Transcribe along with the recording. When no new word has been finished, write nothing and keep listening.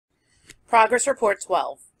Progress Report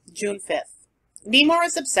 12, June 5th. Nemor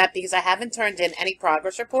is upset because I haven't turned in any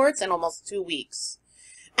progress reports in almost 2 weeks.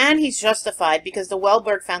 And he's justified because the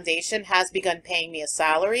Wellberg Foundation has begun paying me a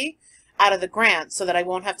salary out of the grant so that I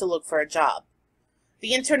won't have to look for a job.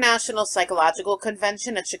 The International Psychological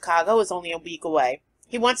Convention in Chicago is only a week away.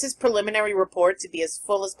 He wants his preliminary report to be as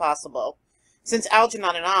full as possible, since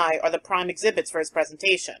Algernon and I are the prime exhibits for his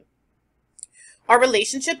presentation. Our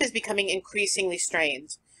relationship is becoming increasingly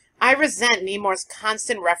strained. I resent Nemor's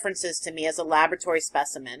constant references to me as a laboratory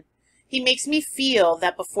specimen. He makes me feel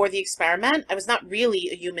that before the experiment, I was not really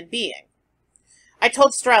a human being. I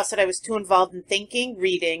told Strauss that I was too involved in thinking,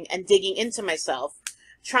 reading, and digging into myself,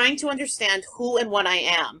 trying to understand who and what I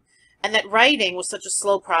am, and that writing was such a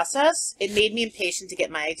slow process, it made me impatient to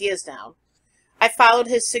get my ideas down. I followed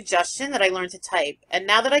his suggestion that I learn to type, and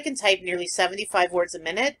now that I can type nearly 75 words a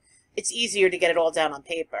minute, it's easier to get it all down on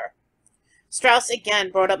paper. Strauss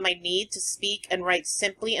again brought up my need to speak and write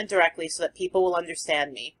simply and directly so that people will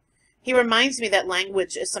understand me. He reminds me that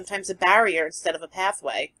language is sometimes a barrier instead of a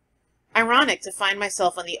pathway. Ironic to find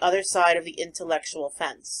myself on the other side of the intellectual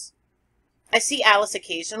fence. I see Alice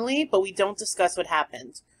occasionally, but we don't discuss what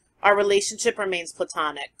happened. Our relationship remains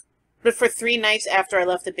platonic. But for 3 nights after I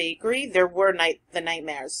left the bakery, there were the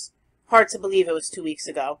nightmares. Hard to believe it was 2 weeks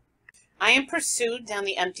ago. I am pursued down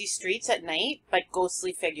the empty streets at night by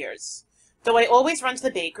ghostly figures. Though I always run to the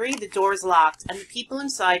bakery, the door is locked, and the people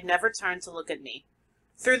inside never turn to look at me.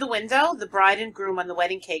 Through the window, the bride and groom on the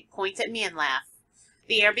wedding cake point at me and laugh.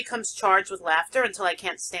 The air becomes charged with laughter until I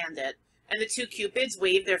can't stand it, and the 2 cupids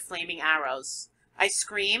wave their flaming arrows. I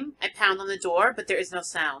scream, I pound on the door, but there is no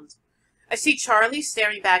sound. I see Charlie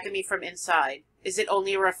staring back at me from inside. Is it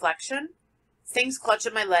only a reflection? Things clutch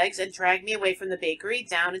at my legs and drag me away from the bakery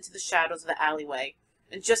down into the shadows of the alleyway,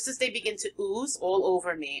 and just as they begin to ooze all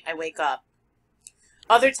over me, I wake up.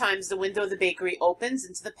 Other times, the window of the bakery opens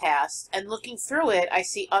into the past, and looking through it, I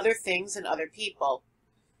see other things and other people.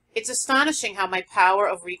 It's astonishing how my power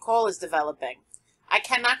of recall is developing. I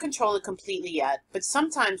cannot control it completely yet, but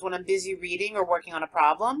sometimes when I'm busy reading or working on a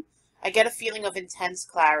problem, I get a feeling of intense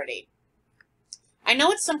clarity. I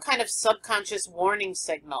know it's some kind of subconscious warning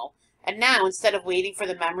signal, and now, instead of waiting for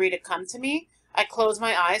the memory to come to me, I close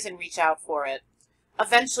my eyes and reach out for it.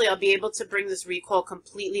 Eventually, I'll be able to bring this recall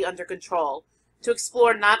completely under control, to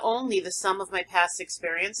explore not only the sum of my past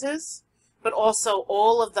experiences, but also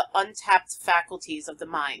all of the untapped faculties of the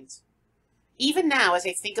mind. Even now, as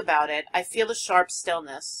I think about it, I feel a sharp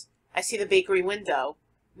stillness. I see the bakery window,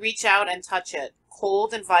 reach out and touch it,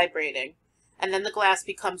 cold and vibrating, and then the glass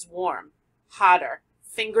becomes warm, hotter,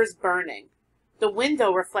 fingers burning. The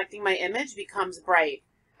window reflecting my image becomes bright,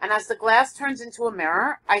 and as the glass turns into a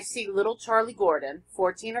mirror, I see little Charlie Gordon,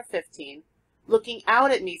 14 or 15, looking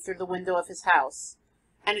out at me through the window of his house,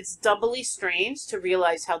 and it's doubly strange to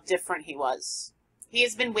realize how different he was. He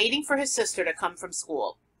has been waiting for his sister to come from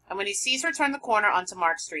school, and when he sees her turn the corner onto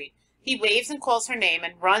Mark Street, he waves and calls her name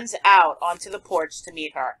and runs out onto the porch to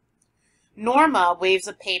meet her. Norma waves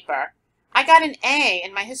a paper. I got an A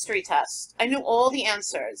in my history test. I knew all the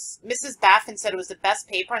answers. Mrs. Baffin said it was the best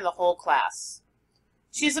paper in the whole class.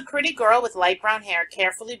 She is a pretty girl with light brown hair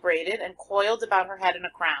carefully braided and coiled about her head in a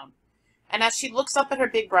crown. And as she looks up at her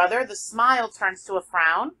big brother, the smile turns to a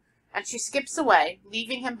frown, and she skips away,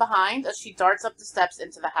 leaving him behind as she darts up the steps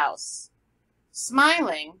into the house.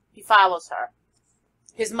 Smiling, he follows her.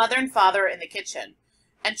 His mother and father are in the kitchen,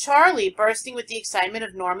 and Charlie, bursting with the excitement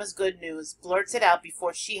of Norma's good news, blurts it out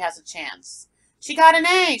before she has a chance. She got an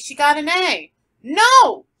A! She got an A!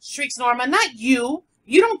 No! Shrieks Norma. Not you!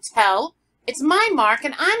 You don't tell! It's my mark,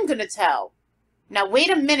 and I'm gonna tell! Now wait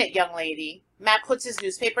a minute, young lady. Matt puts his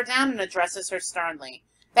newspaper down and addresses her sternly.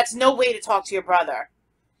 That's no way to talk to your brother.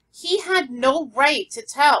 He had no right to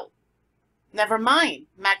tell. Never mind.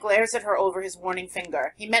 Matt glares at her over his warning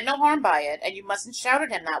finger. He meant no harm by it, and you mustn't shout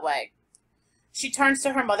at him that way. She turns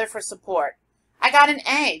to her mother for support. I got an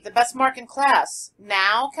A, the best mark in class.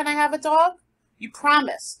 Now can I have a dog? You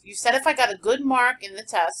promised. You said if I got a good mark in the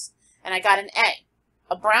test, and I got an A.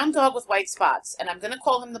 A brown dog with white spots, and I'm going to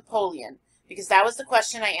call him Napoleon, because that was the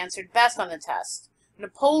question I answered best on the test.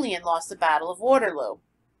 Napoleon lost the Battle of Waterloo.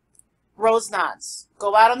 Rose nods.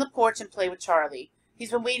 Go out on the porch and play with Charlie.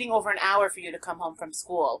 He's been waiting over an hour for you to come home from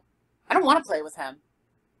school. I don't want to play with him.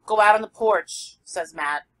 Go out on the porch, says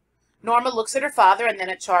Matt. Norma looks at her father and then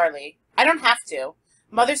at Charlie. I don't have to.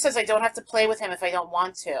 Mother says I don't have to play with him if I don't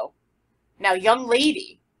want to. Now, young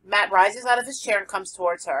lady. Matt rises out of his chair and comes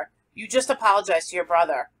towards her. You just apologized to your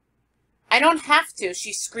brother. I don't have to,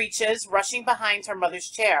 she screeches, rushing behind her mother's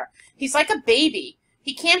chair. He's like a baby.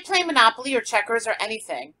 He can't play Monopoly or checkers or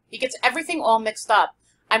anything. He gets everything all mixed up.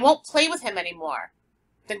 I won't play with him anymore.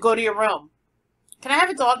 Then go to your room. Can I have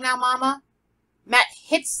a dog now, Mama? Matt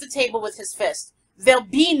hits the table with his fist. There'll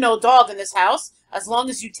be no dog in this house as long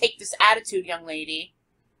as you take this attitude, young lady.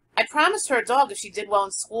 I promised her a dog if she did well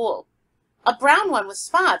in school. A brown one with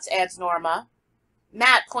spots, adds Norma.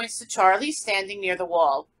 Matt points to Charlie standing near the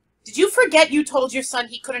wall. Did you forget you told your son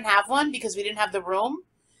he couldn't have one because we didn't have the room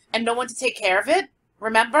and no one to take care of it?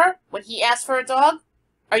 Remember when he asked for a dog?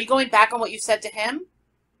 Are you going back on what you said to him?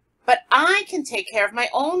 But I can take care of my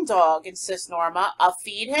own dog, insists Norma. I'll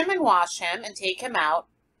feed him and wash him and take him out.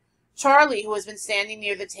 Charlie, who has been standing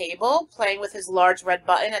near the table, playing with his large red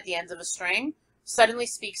button at the end of a string, suddenly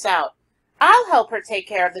speaks out. I'll help her take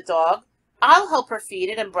care of the dog. I'll help her feed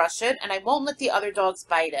it and brush it, and I won't let the other dogs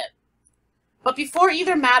bite it. But before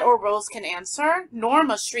either Matt or Rose can answer,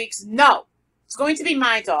 Norma shrieks, No! It's going to be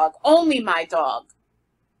my dog. Only my dog.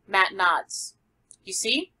 Matt nods. You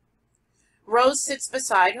see? Rose sits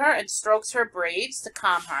beside her and strokes her braids to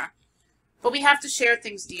calm her. But we have to share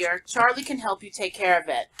things, dear. Charlie can help you take care of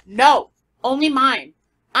it. No! Only mine.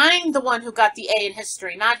 I'm the one who got the A in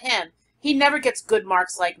history, not him. He never gets good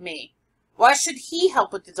marks like me. Why should he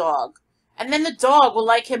help with the dog? And then the dog will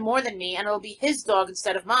like him more than me, and it'll be his dog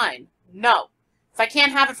instead of mine. No. If I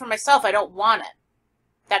can't have it for myself, I don't want it.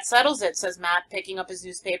 That settles it, says Matt, picking up his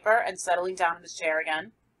newspaper and settling down in his chair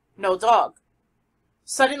again. No dog.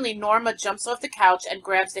 Suddenly, Norma jumps off the couch and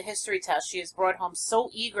grabs the history test she has brought home so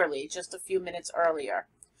eagerly just a few minutes earlier.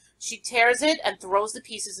 She tears it and throws the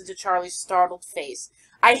pieces into Charlie's startled face.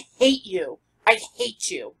 I hate you. I hate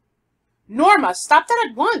you. Norma, stop that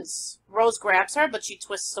at once. Rose grabs her, but she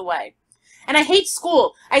twists away. And I hate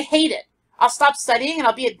school. I hate it. I'll stop studying and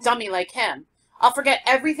I'll be a dummy like him. I'll forget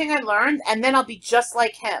everything I learned and then I'll be just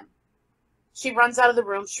like him. She runs out of the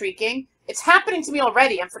room shrieking, It's happening to me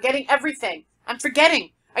already. I'm forgetting everything. I'm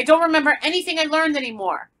forgetting. I don't remember anything I learned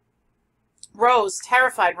anymore. Rose,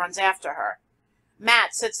 terrified, runs after her.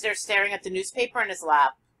 Matt sits there staring at the newspaper in his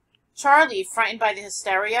lap. Charlie, frightened by the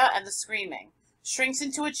hysteria and the screaming, shrinks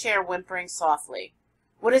into a chair whimpering softly.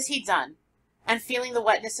 What has he done? And feeling the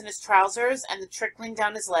wetness in his trousers and the trickling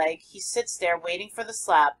down his leg, he sits there waiting for the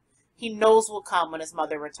slap he knows will come when his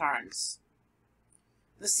mother returns.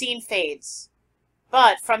 The scene fades.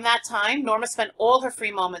 But from that time, Norma spent all her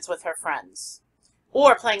free moments with her friends,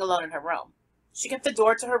 or playing alone in her room. She kept the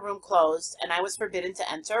door to her room closed, and I was forbidden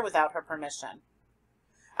to enter without her permission.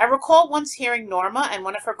 I recall once hearing Norma and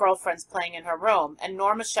one of her girlfriends playing in her room, and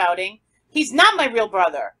Norma shouting, He's not my real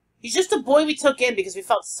brother. He's just a boy we took in because we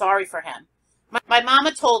felt sorry for him. My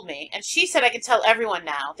mama told me, and she said I can tell everyone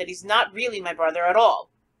now, that he's not really my brother at all.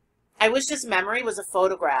 I wish this memory was a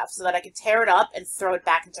photograph so that I could tear it up and throw it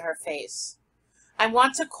back into her face. I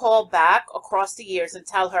want to call back across the years and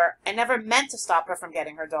tell her I never meant to stop her from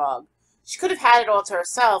getting her dog. She could have had it all to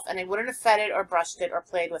herself, and I wouldn't have fed it or brushed it or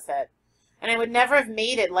played with it. And I would never have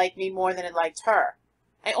made it like me more than it liked her.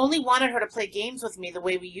 I only wanted her to play games with me the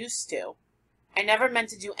way we used to. I never meant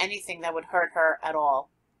to do anything that would hurt her at all.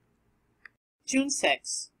 June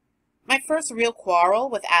 6. My first real quarrel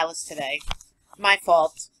with Alice today. My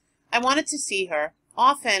fault. I wanted to see her.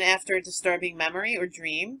 Often after a disturbing memory or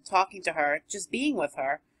dream, talking to her, just being with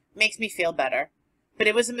her, makes me feel better. But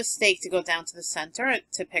it was a mistake to go down to the center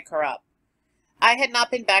to pick her up. I had not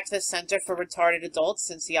been back to the center for retarded adults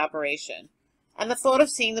since the operation, and the thought of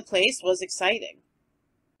seeing the place was exciting.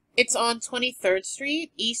 It's on 23rd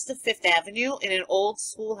Street, east of 5th Avenue, in an old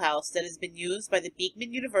schoolhouse that has been used by the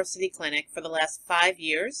Beekman University Clinic for the last 5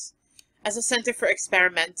 years as a center for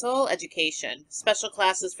experimental education, special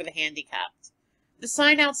classes for the handicapped. The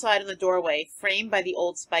sign outside in the doorway, framed by the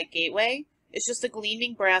old spike gateway, is just a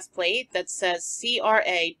gleaming brass plate that says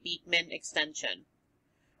CRA Beekman Extension.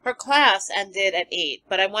 Her class ended at 8,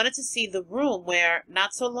 but I wanted to see the room where,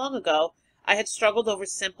 not so long ago, I had struggled over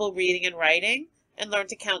simple reading and writing and learned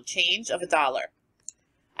to count change of $1.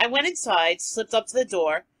 I went inside, slipped up to the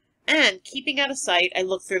door, and, keeping out of sight, I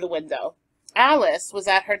looked through the window. Alice was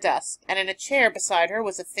at her desk, and in a chair beside her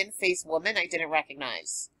was a thin-faced woman I didn't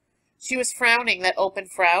recognize. She was frowning that open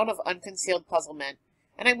frown of unconcealed puzzlement,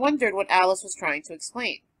 and I wondered what Alice was trying to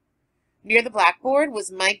explain. Near the blackboard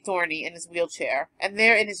was Mike Dorney in his wheelchair, and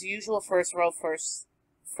there in his usual first-row first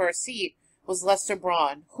seat was Lester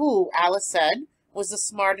Braun, who, Alice said, was the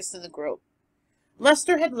smartest in the group.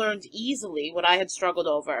 Lester had learned easily what I had struggled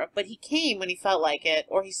over, but he came when he felt like it,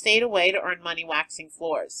 or he stayed away to earn money waxing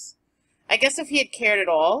floors. I guess if he had cared at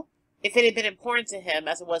all, if it had been important to him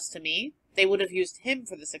as it was to me, they would have used him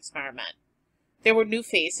for this experiment. There were new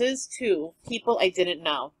faces, too, people I didn't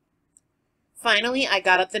know. Finally, I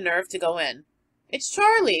got up the nerve to go in. "It's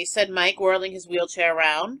Charlie," said Mike, whirling his wheelchair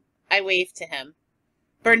around. I waved to him.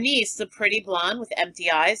 Bernice, the pretty blonde with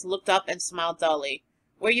empty eyes, looked up and smiled dully.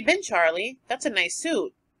 Where you been, Charlie? That's a nice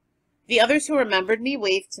suit. The others who remembered me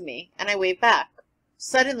waved to me, and I waved back.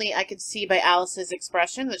 Suddenly, I could see by Alice's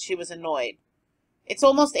expression that she was annoyed. It's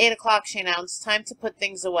almost 8 o'clock, she announced. Time to put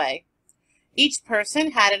things away. Each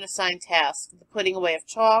person had an assigned task, the putting away of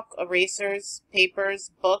chalk, erasers,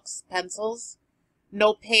 papers, books, pencils,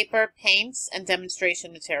 notepaper, paints, and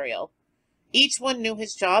demonstration material. Each one knew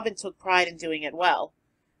his job and took pride in doing it well.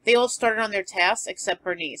 They all started on their tasks except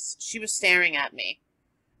Bernice. She was staring at me.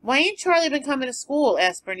 Why ain't Charlie been coming to school?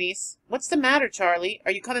 Asked Bernice. What's the matter, Charlie?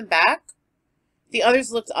 Are you coming back? The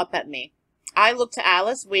others looked up at me. I looked to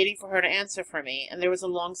Alice, waiting for her to answer for me, and there was a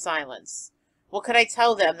long silence. What could I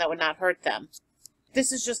tell them that would not hurt them?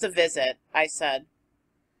 This is just a visit, I said.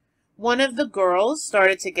 One of the girls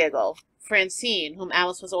started to giggle. Francine, whom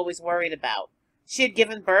Alice was always worried about. She had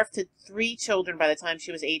given birth to 3 children by the time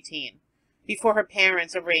she was 18, before her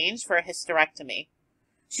parents arranged for a hysterectomy.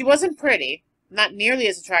 She wasn't pretty, not nearly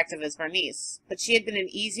as attractive as Bernice, but she had been an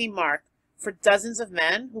easy mark for dozens of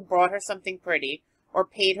men who brought her something pretty or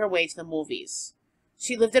paid her way to the movies.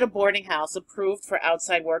 She lived at a boarding house approved for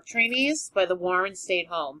outside work trainees by the Warren State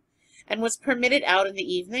Home and was permitted out in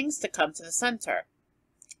the evenings to come to the center.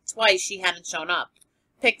 Twice she hadn't shown up,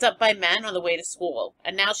 picked up by men on the way to school,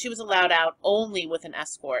 and now she was allowed out only with an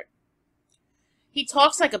escort. He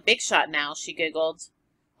talks like a big shot now, she giggled.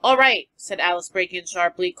 All right, said Alice, breaking in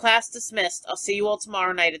sharply. Class dismissed. I'll see you all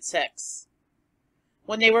tomorrow night at 6.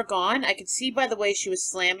 When they were gone, I could see by the way she was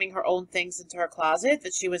slamming her own things into her closet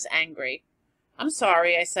that she was angry. I'm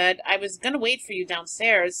sorry, I said. I was going to wait for you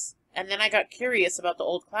downstairs, and then I got curious about the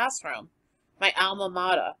old classroom, my alma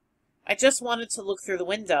mater. I just wanted to look through the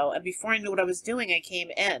window, and before I knew what I was doing, I came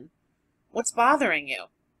in. What's bothering you?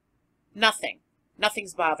 Nothing.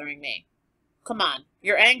 Nothing's bothering me. Come on.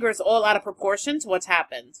 Your anger is all out of proportion to what's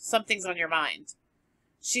happened. Something's on your mind.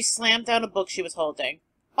 She slammed down a book she was holding.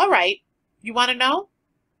 All right. You want to know?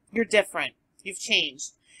 You're different. You've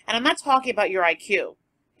changed. And I'm not talking about your IQ.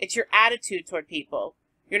 It's your attitude toward people.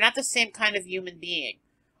 You're not the same kind of human being.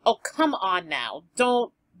 Oh, come on now.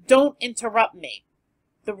 Don't interrupt me.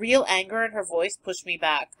 The real anger in her voice pushed me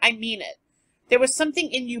back. I mean it. There was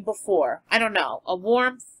something in you before. I don't know. A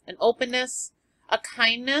warmth, an openness, a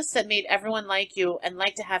kindness that made everyone like you and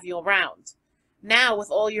like to have you around. Now, with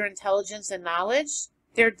all your intelligence and knowledge,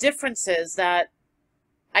 there are differences that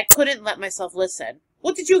I couldn't let myself listen.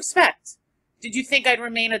 What did you expect? Did you think I'd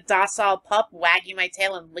remain a docile pup, wagging my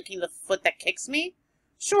tail and licking the foot that kicks me?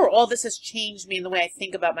 Sure, all this has changed me in the way I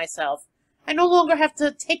think about myself. I no longer have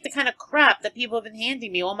to take the kind of crap that people have been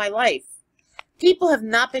handing me all my life. People have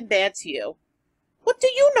not been bad to you. What do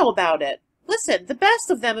you know about it? Listen, the best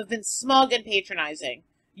of them have been smug and patronizing,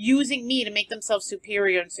 using me to make themselves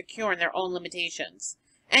superior and secure in their own limitations.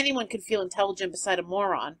 Anyone could feel intelligent beside a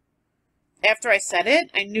moron. After I said it,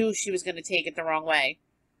 I knew she was going to take it the wrong way.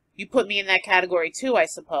 You put me in that category too, I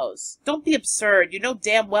suppose. Don't be absurd. You know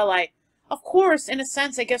damn well Of course, in a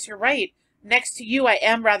sense, I guess you're right. Next to you, I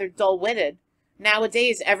am rather dull-witted.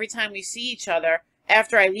 Nowadays, every time we see each other,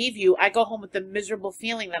 after I leave you, I go home with the miserable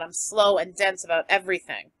feeling that I'm slow and dense about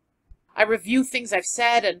everything. I review things I've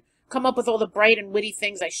said and come up with all the bright and witty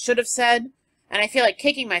things I should have said, and I feel like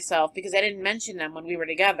kicking myself because I didn't mention them when we were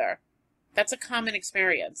together. That's a common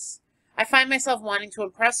experience. I find myself wanting to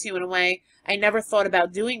impress you in a way I never thought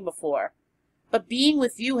about doing before. But being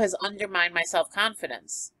with you has undermined my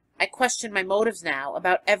self-confidence. I question my motives now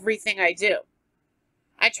about everything I do.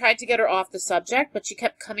 I tried to get her off the subject, but she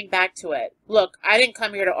kept coming back to it. Look, I didn't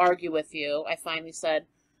come here to argue with you, I finally said.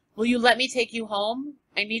 Will you let me take you home?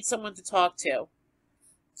 I need someone to talk to.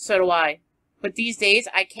 So do I. But these days,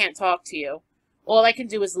 I can't talk to you. All I can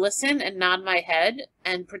do is listen and nod my head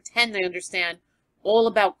and pretend I understand all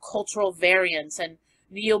about cultural variance and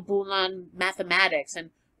neo-Boolean mathematics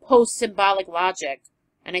and post-symbolic logic.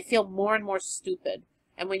 And I feel more and more stupid.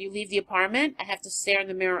 And when you leave the apartment, I have to stare in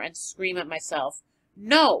the mirror and scream at myself.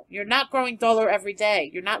 No, you're not growing duller every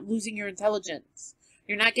day. You're not losing your intelligence.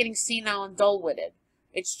 You're not getting senile and dull-witted.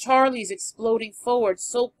 It's Charlie's exploding forward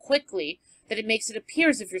so quickly that it makes it appear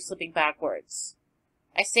as if you're slipping backwards.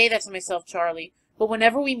 I say that to myself, Charlie, but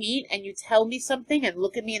whenever we meet and you tell me something and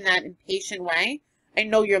look at me in that impatient way, I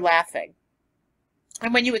know you're laughing.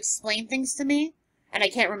 And when you explain things to me, and I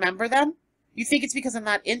can't remember them, you think it's because I'm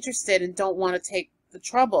not interested and don't want to take the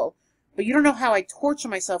trouble, but you don't know how I torture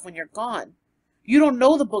myself when you're gone. You don't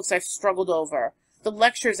know the books I've struggled over, the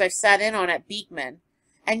lectures I've sat in on at Beekman.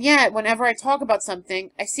 And yet, whenever I talk about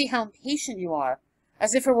something, I see how impatient you are,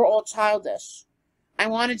 as if it were all childish. I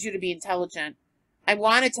wanted you to be intelligent. I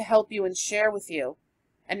wanted to help you and share with you,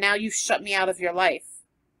 and now you've shut me out of your life.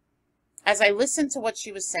 As I listened to what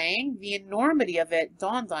she was saying, the enormity of it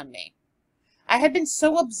dawned on me. I had been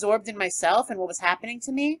so absorbed in myself and what was happening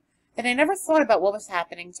to me that I never thought about what was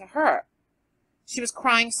happening to her. She was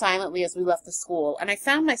crying silently as we left the school, and I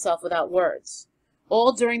found myself without words.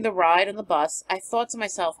 All during the ride on the bus, I thought to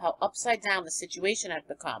myself how upside down the situation had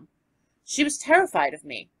become. She was terrified of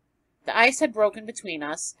me. The ice had broken between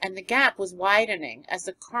us, and the gap was widening as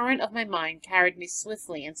the current of my mind carried me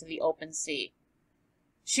swiftly into the open sea.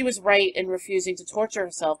 She was right in refusing to torture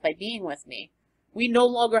herself by being with me. We no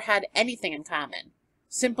longer had anything in common.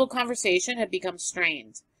 Simple conversation had become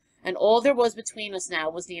strained, and all there was between us now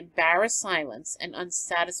was the embarrassed silence and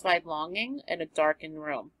unsatisfied longing in a darkened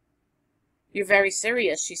room. "You're very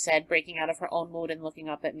serious," she said, breaking out of her own mood and looking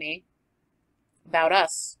up at me. "About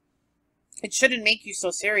us." "It shouldn't make you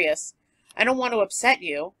so serious. I don't want to upset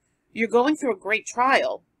you. You're going through a great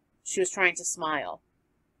trial." She was trying to smile.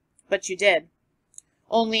 "But you did.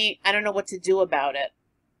 Only, I don't know what to do about it."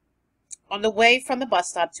 On the way from the bus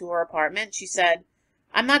stop to her apartment, she said,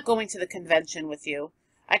 "I'm not going to the convention with you.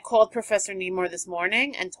 I called Professor Nemor this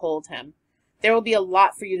morning and told him. There will be a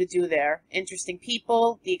lot for you to do there. Interesting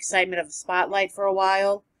people, the excitement of the spotlight for a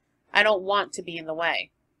while. I don't want to be in the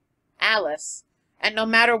way. Alice, and no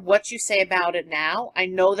matter what you say about it now, I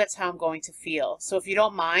know that's how I'm going to feel. So if you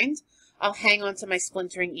don't mind, I'll hang on to my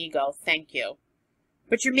splintering ego. Thank you."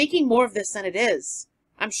 "But you're making more of this than it is.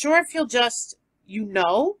 I'm sure if you'll just, you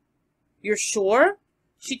know? You're sure?"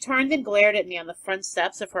 She turned and glared at me on the front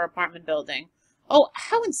steps of her apartment building. "Oh,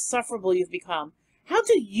 how insufferable you've become. How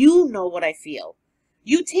do you know what I feel?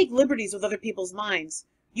 You take liberties with other people's minds.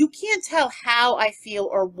 You can't tell how I feel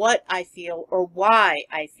or what I feel or why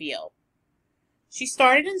I feel." She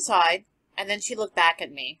started inside, and then she looked back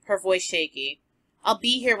at me, her voice shaky. "I'll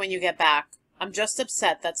be here when you get back. I'm just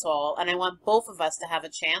upset, that's all, and I want both of us to have a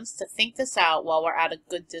chance to think this out while we're at a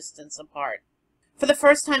good distance apart." For the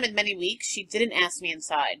first time in many weeks, she didn't ask me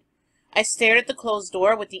inside. I stared at the closed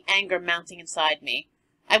door with the anger mounting inside me.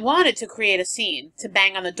 I wanted to create a scene, to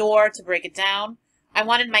bang on the door, to break it down. I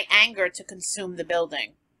wanted my anger to consume the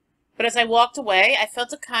building. But as I walked away, I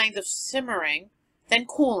felt a kind of simmering, then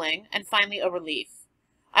cooling, and finally a relief.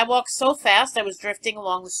 I walked so fast I was drifting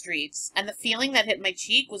along the streets, and the feeling that hit my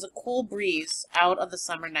cheek was a cool breeze out of the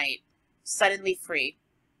summer night, suddenly free.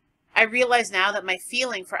 I realized now that my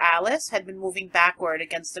feeling for Alice had been moving backward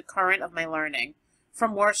against the current of my learning,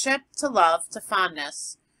 from worship to love to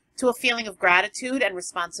fondness, to a feeling of gratitude and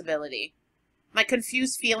responsibility. My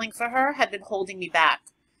confused feeling for her had been holding me back,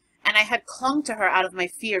 and I had clung to her out of my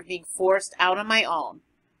fear of being forced out on my own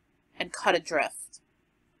and cut adrift.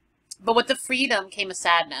 But with the freedom came a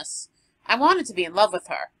sadness. I wanted to be in love with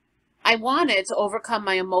her. I wanted to overcome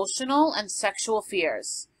my emotional and sexual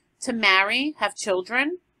fears, to marry, have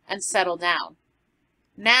children, and settle down.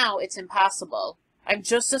 Now it's impossible. I'm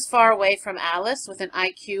just as far away from Alice with an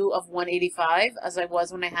IQ of 185 as I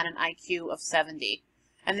was when I had an IQ of 70,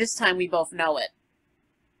 and this time we both know it.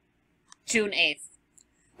 June 8th.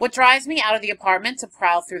 What drives me out of the apartment to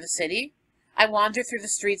prowl through the city? I wander through the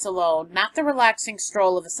streets alone, not the relaxing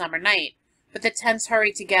stroll of a summer night, but the tense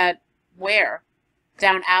hurry to get where?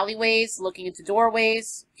 Down alleyways, looking into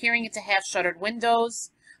doorways, peering into half-shuttered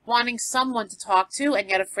windows, wanting someone to talk to and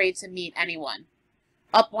yet afraid to meet anyone.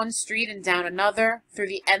 Up one street and down another, through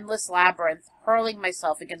the endless labyrinth, hurling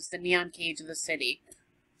myself against the neon cage of the city.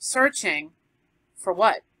 Searching for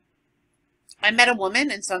what? I met a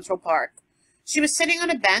woman in Central Park. She was sitting on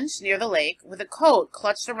a bench near the lake with a coat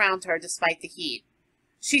clutched around her despite the heat.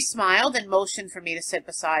 She smiled and motioned for me to sit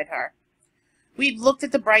beside her. We looked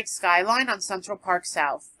at the bright skyline on Central Park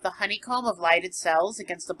South, the honeycomb of lighted cells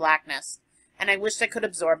against the blackness, and I wished I could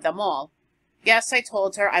absorb them all. Yes, I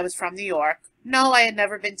told her I was from New York. No, I had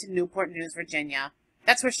never been to Newport News, Virginia.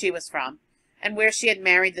 That's where she was from, and where she had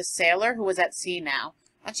married the sailor who was at sea now,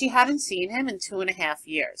 and she hadn't seen him in 2.5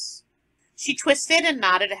 years. She twisted and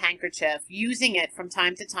knotted a handkerchief, using it from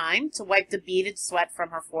time to time to wipe the beaded sweat from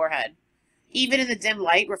her forehead. Even in the dim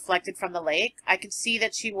light reflected from the lake, I could see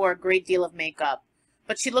that she wore a great deal of makeup,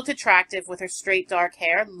 but she looked attractive with her straight dark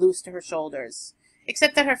hair loose to her shoulders,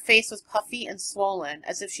 except that her face was puffy and swollen,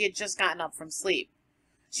 as if she had just gotten up from sleep.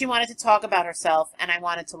 She wanted to talk about herself, and I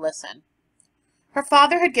wanted to listen. Her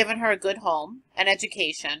father had given her a good home, an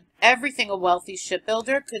education, everything a wealthy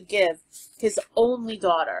shipbuilder could give his only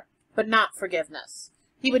daughter, but not forgiveness.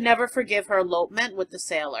 He would never forgive her elopement with the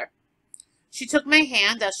sailor. She took my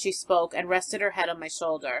hand as she spoke and rested her head on my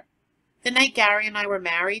shoulder. "The night Gary and I were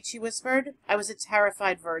married," she whispered, "I was a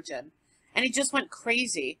terrified virgin, and he just went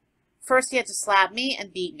crazy. First he had to slap me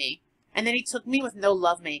and beat me, and then he took me with no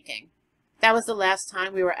love-making. That was the last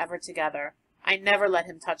time we were ever together. I never let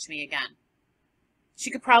him touch me again. She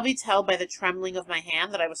could probably tell by the trembling of my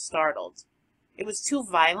hand that I was startled. It was too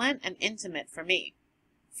violent and intimate for me.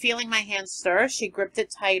 Feeling my hand stir, she gripped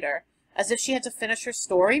it tighter, as if she had to finish her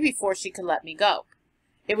story before she could let me go.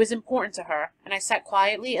 It was important to her, and I sat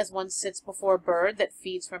quietly as one sits before a bird that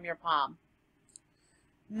feeds from your palm.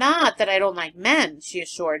 Not that I don't like men, she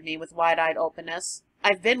assured me with wide-eyed openness.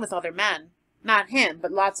 I've been with other men. Not him,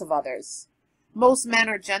 but lots of others. Most men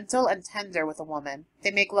are gentle and tender with a woman.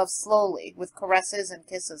 They make love slowly, with caresses and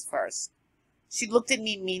kisses first. She looked at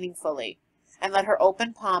me meaningfully, and let her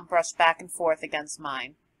open palm brush back and forth against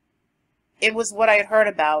mine. It was what I had heard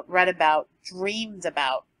about, read about, dreamed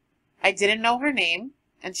about. I didn't know her name,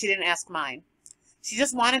 and she didn't ask mine. She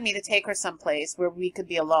just wanted me to take her someplace where we could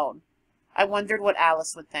be alone. I wondered what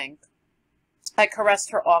Alice would think. I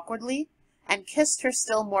caressed her awkwardly and kissed her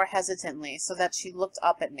still more hesitantly so that she looked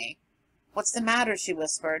up at me. What's the matter? She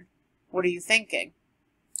whispered. What are you thinking?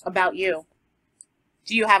 About you.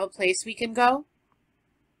 Do you have a place we can go?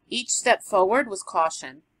 Each step forward was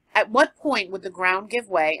caution. At what point would the ground give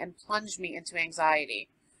way and plunge me into anxiety?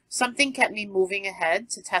 Something kept me moving ahead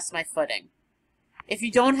to test my footing. If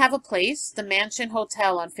you don't have a place, the Mansion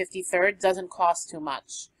Hotel on 53rd doesn't cost too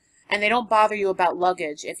much, and they don't bother you about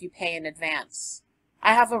luggage if you pay in advance.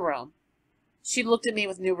 I have a room. She looked at me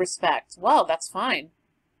with new respect. Well, that's fine.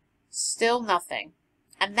 Still nothing.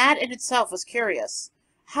 And that in itself was curious.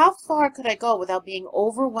 How far could I go without being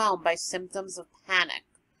overwhelmed by symptoms of panic?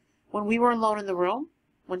 When we were alone in the room?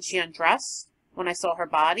 When she undressed? When I saw her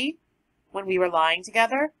body? When we were lying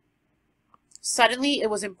together? Suddenly, it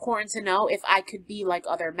was important to know if I could be like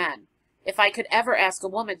other men, if I could ever ask a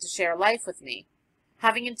woman to share life with me.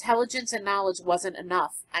 Having intelligence and knowledge wasn't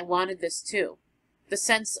enough. I wanted this too. The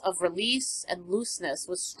sense of release and looseness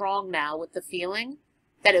was strong now with the feeling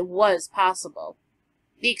that it was possible.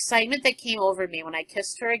 The excitement that came over me when I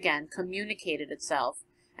kissed her again communicated itself,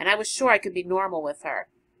 and I was sure I could be normal with her.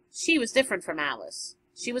 She was different from Alice.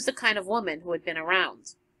 She was the kind of woman who had been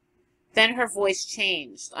around. Then her voice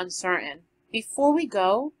changed, uncertain. Before we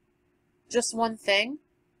go, just one thing.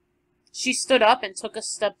 She stood up and took a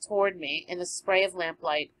step toward me in the spray of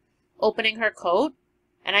lamplight, opening her coat,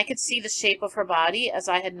 and I could see the shape of her body as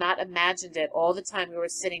I had not imagined it all the time we were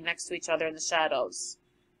sitting next to each other in the shadows.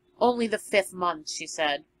 Only the 5th month, she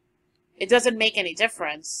said. It doesn't make any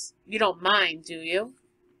difference. You don't mind, do you?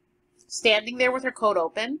 Standing there with her coat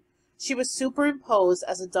open, she was superimposed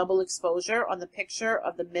as a double exposure on the picture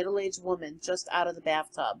of the middle-aged woman just out of the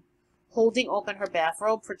bathtub, holding open her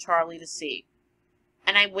bathrobe for Charlie to see.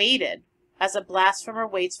 And I waited, as a blasphemer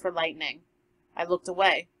waits for lightning. I looked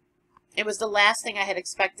away. It was the last thing I had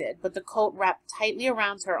expected, but the coat wrapped tightly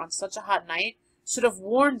around her on such a hot night should have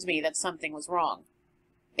warned me that something was wrong.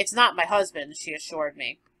 It's not my husband, she assured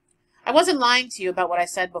me. I wasn't lying to you about what I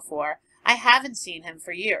said before. I haven't seen him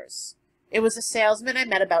for years. It was a salesman I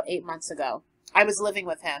met about 8 months ago. I was living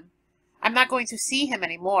with him. I'm not going to see him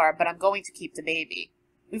anymore, but I'm going to keep the baby.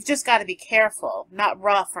 We've just got to be careful, not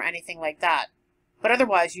rough or anything like that. But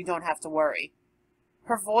otherwise you don't have to worry.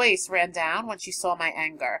 Her voice ran down when she saw my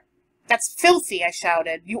anger. That's filthy, I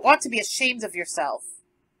shouted. You ought to be ashamed of yourself.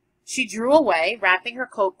 She drew away, wrapping her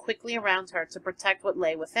coat quickly around her to protect what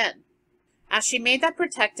lay within. As she made that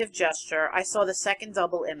protective gesture, I saw the second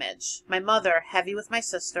double image. My mother, heavy with my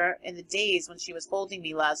sister, in the days when she was holding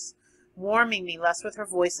me less, warming me less with her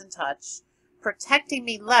voice and touch, protecting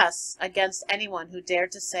me less against anyone who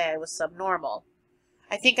dared to say I was subnormal.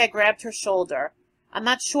 I think I grabbed her shoulder. I'm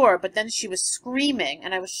not sure, but then she was screaming,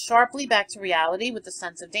 and I was sharply back to reality with the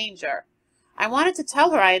sense of danger. I wanted to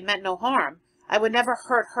tell her I had meant no harm. I would never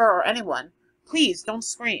hurt her or anyone. Please, don't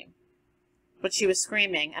scream. But she was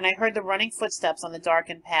screaming, and I heard the running footsteps on the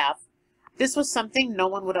darkened path. This was something no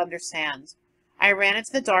one would understand. I ran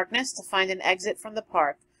into the darkness to find an exit from the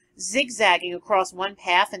park, zigzagging across one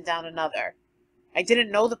path and down another. I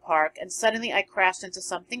didn't know the park, and suddenly I crashed into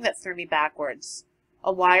something that threw me backwards.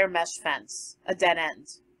 A wire mesh fence. A dead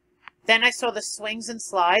end. Then I saw the swings and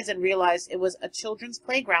slides and realized it was a children's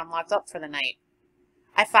playground locked up for the night.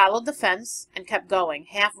 I followed the fence and kept going,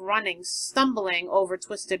 half running, stumbling over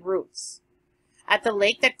twisted roots. At the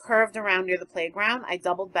lake that curved around near the playground, I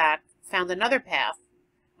doubled back, found another path,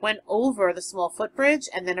 went over the small footbridge,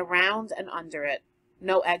 and then around and under it.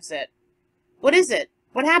 No exit. What is it?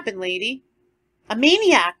 What happened, lady? A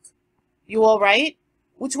maniac! You all right?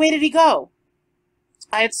 Which way did he go?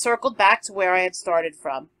 I had circled back to where I had started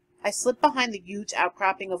from. I slipped behind the huge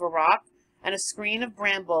outcropping of a rock and a screen of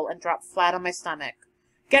bramble and dropped flat on my stomach.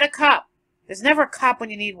 Get a cop! There's never a cop when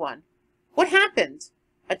you need one. What happened?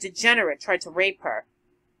 A degenerate tried to rape her.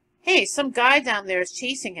 Hey, some guy down there is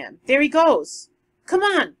chasing him. There he goes. Come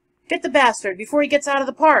on, get the bastard before he gets out of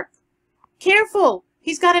the park. Careful,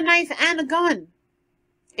 he's got a knife and a gun.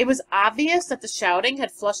 It was obvious that the shouting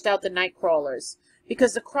had flushed out the night crawlers,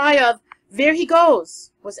 because the cry of, "There he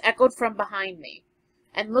goes!" was echoed from behind me.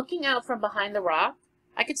 And looking out from behind the rock,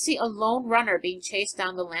 I could see a lone runner being chased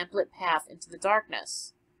down the lamplit path into the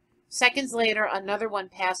darkness. Seconds later, another one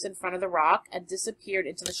passed in front of the rock and disappeared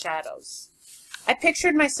into the shadows. I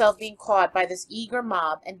pictured myself being caught by this eager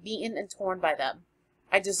mob and beaten and torn by them.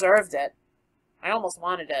 I deserved it. I almost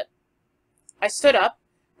wanted it. I stood up,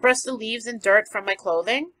 brushed the leaves and dirt from my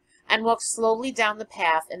clothing, and walked slowly down the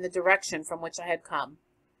path in the direction from which I had come.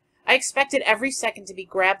 I expected every second to be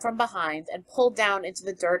grabbed from behind and pulled down into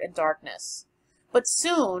the dirt and darkness. But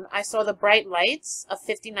soon I saw the bright lights of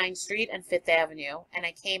 59th Street and Fifth Avenue, and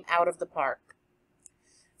I came out of the park.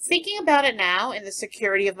 Thinking about it now in the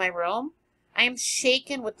security of my room, I am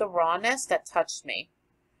shaken with the rawness that touched me.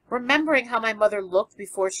 Remembering how my mother looked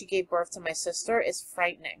before she gave birth to my sister is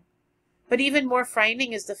frightening. But even more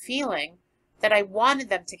frightening is the feeling that I wanted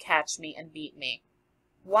them to catch me and beat me.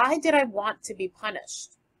 Why did I want to be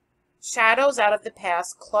punished? Shadows out of the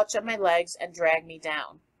past clutch at my legs and drag me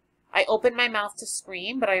down. I open my mouth to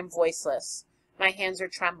scream, but I am voiceless. My hands are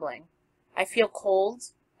trembling. I feel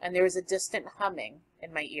cold, and there is a distant humming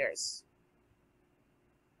in my ears.